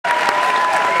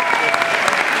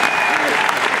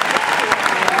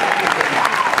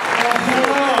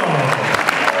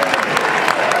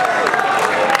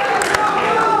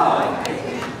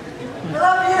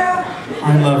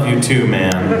too,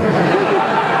 man.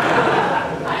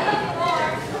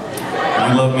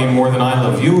 You love me more than I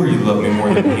love you, or you love me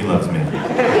more than he loves me?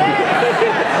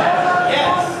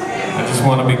 I just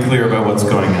want to be clear about what's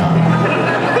going on.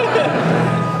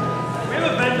 We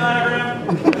have a Venn diagram.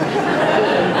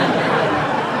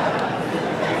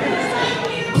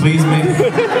 Please make...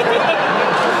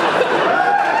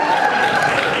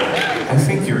 I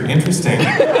think you're interesting.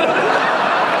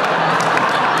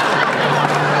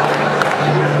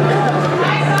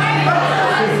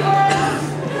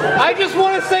 I just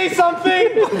want to say something!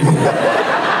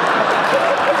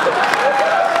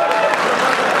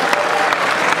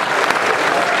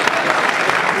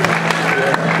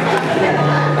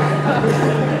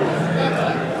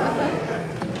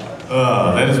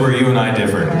 That is where you and I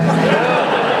differ.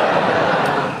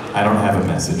 I don't have a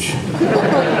message.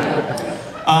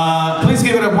 Please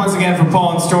give it up once again for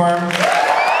Paul and Storm.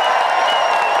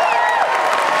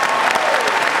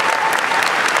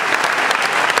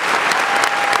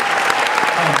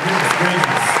 Oh, goodness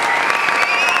gracious.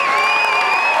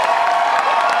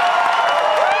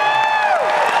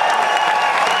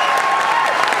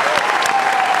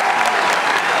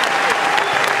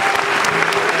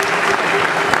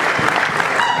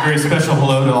 A very special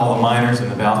hello to all the miners in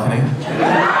the balcony.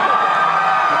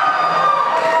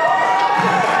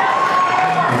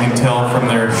 You can tell from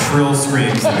their shrill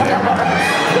screams that they are miners.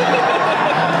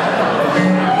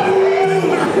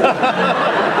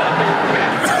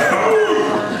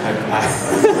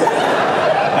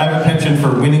 I have a penchant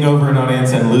for winning over an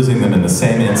audience and losing them in the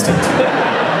same instant.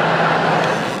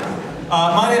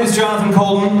 My name is Jonathan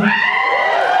Coulton.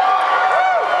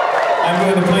 I'm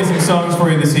going to play some songs for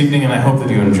you this evening, and I hope that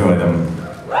you enjoy them.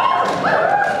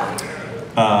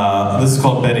 This is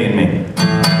called Betty and Me.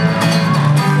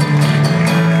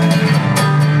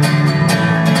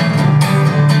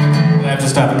 I have to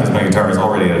stop it because my guitar is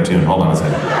already out of tune. Hold on a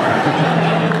second.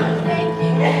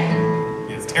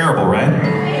 It's terrible, right?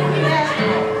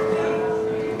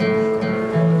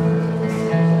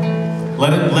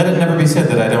 Let it never be said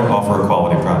that I don't offer a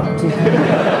quality product.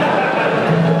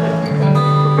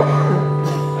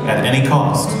 At any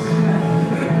cost.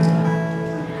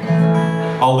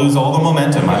 I'll lose all the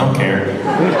momentum, I don't care. I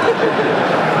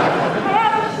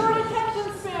have a short attention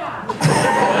span.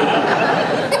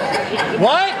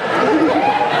 What?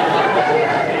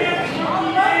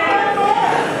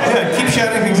 Yeah, keep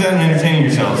shouting things out and entertaining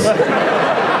yourselves.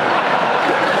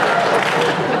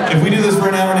 If we do this for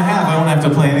an hour and a half, I won't have to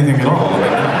play anything at all. It'll be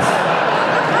nice.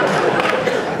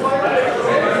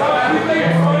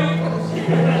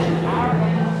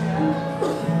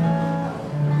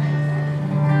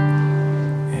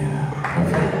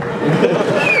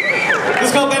 This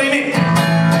is called Betty and Me.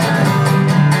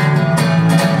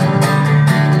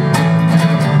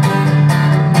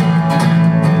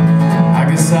 I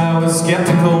guess I was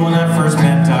skeptical when I first met